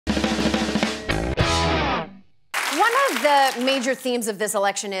the major themes of this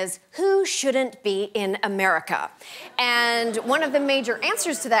election is who shouldn't be in America? And one of the major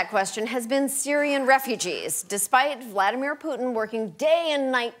answers to that question has been Syrian refugees, despite Vladimir Putin working day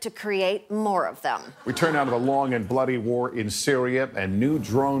and night to create more of them. We turn now to the long and bloody war in Syria and new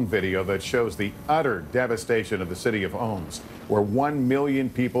drone video that shows the utter devastation of the city of Homs, where 1 million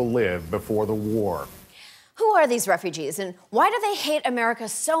people lived before the war. Who are these refugees, and why do they hate America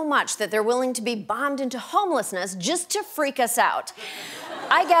so much that they're willing to be bombed into homelessness just to freak us out?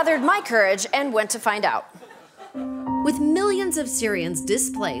 I gathered my courage and went to find out. With millions of Syrians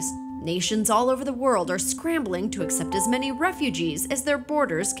displaced, nations all over the world are scrambling to accept as many refugees as their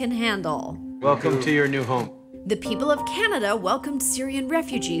borders can handle. Welcome to your new home. The people of Canada welcomed Syrian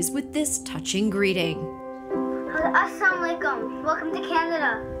refugees with this touching greeting. Assalamu alaikum. Welcome to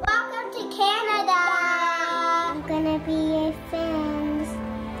Canada. Welcome to Canada. I'm gonna be your friend.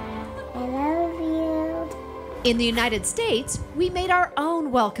 I love you. In the United States, we made our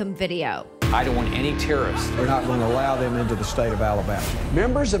own welcome video. I don't want any terrorists. We're not going to allow them into the state of Alabama.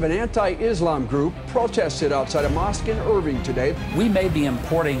 Members of an anti-Islam group protested outside a mosque in Irving today. We may be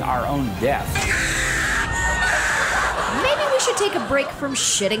importing our own death. Maybe we should take a break from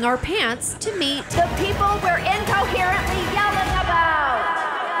shitting our pants to meet the people we're incoherently yelling about.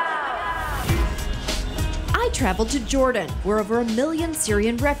 I traveled to Jordan, where over 1 million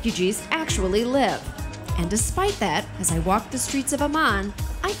Syrian refugees actually live. And despite that, as I walked the streets of Amman,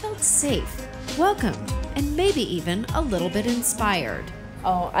 I felt safe, welcomed, and maybe even a little bit inspired.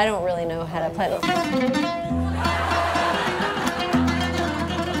 Oh, I don't really know how to play this.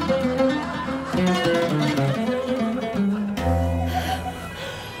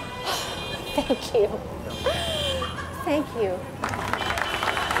 Thank you. Thank you.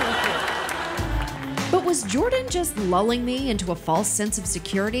 But was Jordan just lulling me into a false sense of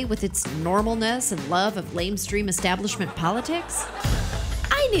security with its normalness and love of lamestream establishment politics?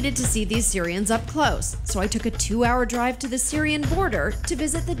 I needed to see these Syrians up close, so I took a 2-hour drive to the Syrian border to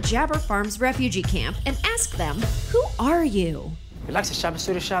visit the Jabber Farms refugee camp and ask them, who are you? بالعكس الشعب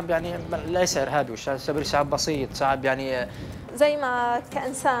السوري شعب يعني ليس إرهابي والشعب السوري شعب بسيط شعب يعني زي ما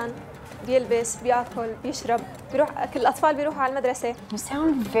كإنسان بيلبس بياكل بيشرب بيروح كل الأطفال بيروحوا على المدرسة. You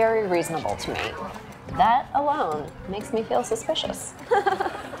sound very reasonable to me. That alone makes me feel suspicious.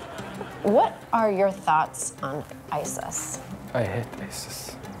 What are your thoughts on ISIS? I hate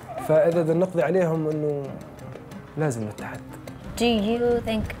ISIS. فإذا بدنا نقضي عليهم إنه لازم نتحد. Do you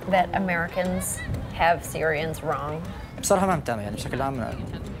think that Americans have Syrians wrong? بصراحة ما مهتم يعني بشكل عام.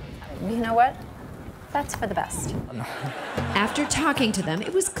 You know what? That's for the best. After talking to them,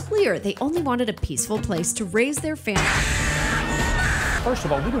 it was clear they only wanted a peaceful place to raise their family. First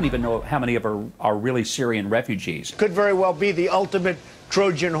of all, we don't even know how many of are really Syrian refugees. Could very well be the ultimate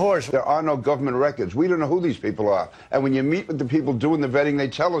Trojan horse. There are no government records. We don't know who these people are. And when you meet with the people doing the vetting, they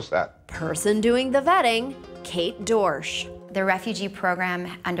tell us that. Person doing the vetting, Kate Dorsch. The refugee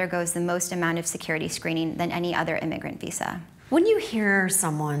program undergoes the most amount of security screening than any other immigrant visa. When you hear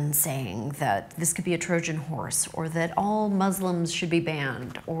someone saying that this could be a Trojan horse, or that all Muslims should be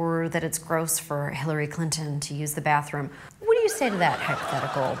banned, or that it's gross for Hillary Clinton to use the bathroom, what do you say to that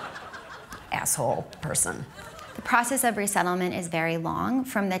hypothetical asshole person? The process of resettlement is very long.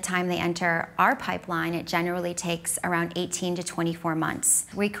 From the time they enter our pipeline, it generally takes around 18 to 24 months.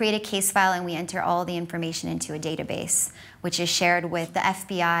 We create a case file and we enter all the information into a database, which is shared with the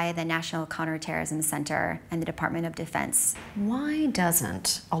FBI, the National Counterterrorism Center, and the Department of Defense. Why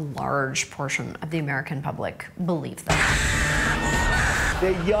doesn't a large portion of the American public believe them?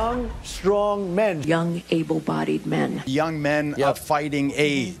 They're young, strong men. Young, able-bodied men. Young men of fighting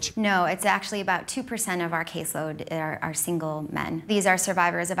age. No, it's actually about 2% of our caseload are single men. These are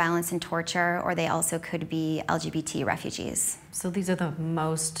survivors of violence and torture, or they also could be LGBT refugees. So these are the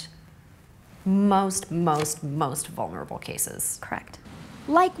most vulnerable cases. Correct.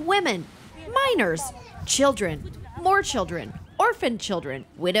 Like women, minors, children, more children, orphaned children,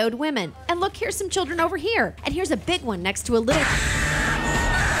 widowed women. And look, here's some children over here. And here's a big one next to a little...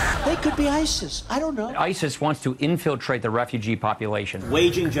 They could be ISIS. I don't know. ISIS wants to infiltrate the refugee population.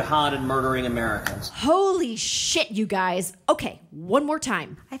 Waging jihad and murdering Americans. Holy shit, you guys. Okay, one more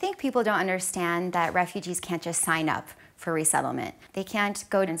time. I think people don't understand that refugees can't just sign up for resettlement. They can't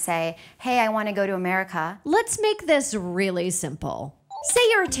go and say, hey, I want to go to America. Let's make this really simple.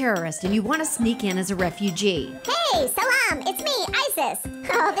 Say you're a terrorist and you want to sneak in as a refugee. Hey, salam, it's me, ISIS.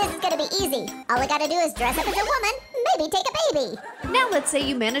 Oh, this is gonna be easy. All I gotta do is dress up as a woman, maybe take a baby. Now let's say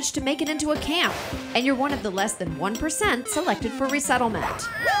you manage to make it into a camp, and you're one of the less than 1% selected for resettlement.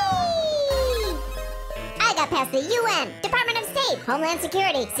 Whee! I got past the UN, Department of State, Homeland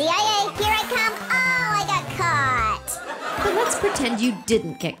Security, CIA, here I come. Oh, I got caught. But let's pretend you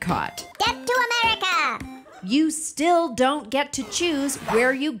didn't get caught. Death to America! You still don't get to choose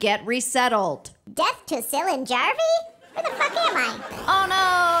where you get resettled. Death to Syrian Jarvie? Where the fuck am I? Oh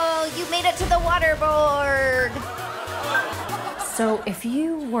no, you made it to the waterboard. So if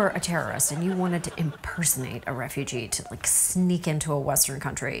you were a terrorist and you wanted to impersonate a refugee to like sneak into a Western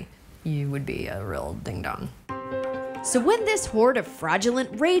country, you would be a real ding-dong. So when this horde of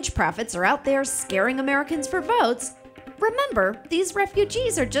fraudulent rage prophets are out there scaring Americans for votes, remember, these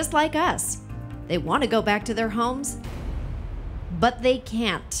refugees are just like us. They want to go back to their homes, but they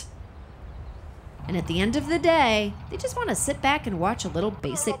can't. And at the end of the day, they just want to sit back and watch a little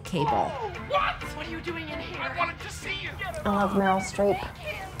basic cable. What? What are you doing in here? I wanted to see you. I love Meryl Streep.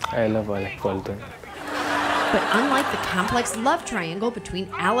 I love Alec Baldwin. But unlike the complex love triangle between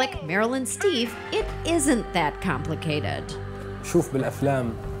Alec, Meryl, and Steve, it isn't that complicated. شوف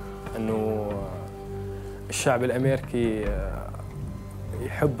بالأفلام إنه الشعب الأمريكي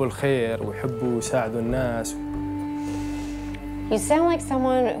يحبوا الخير ويحبوا يساعدوا الناس. You sound like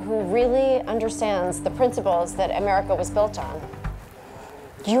someone who really understands the principles that America was built on.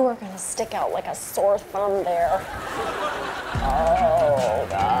 You are going to stick out like a sore thumb there. Oh,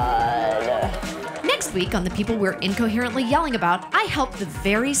 God. Next week on The People We're Incoherently Yelling About, I help the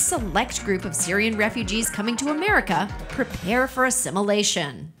very select group of Syrian refugees coming to America prepare for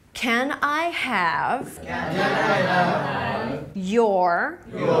assimilation. Can I have your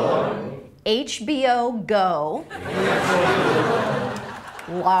HBO Go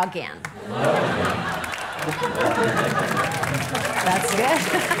login? That's good.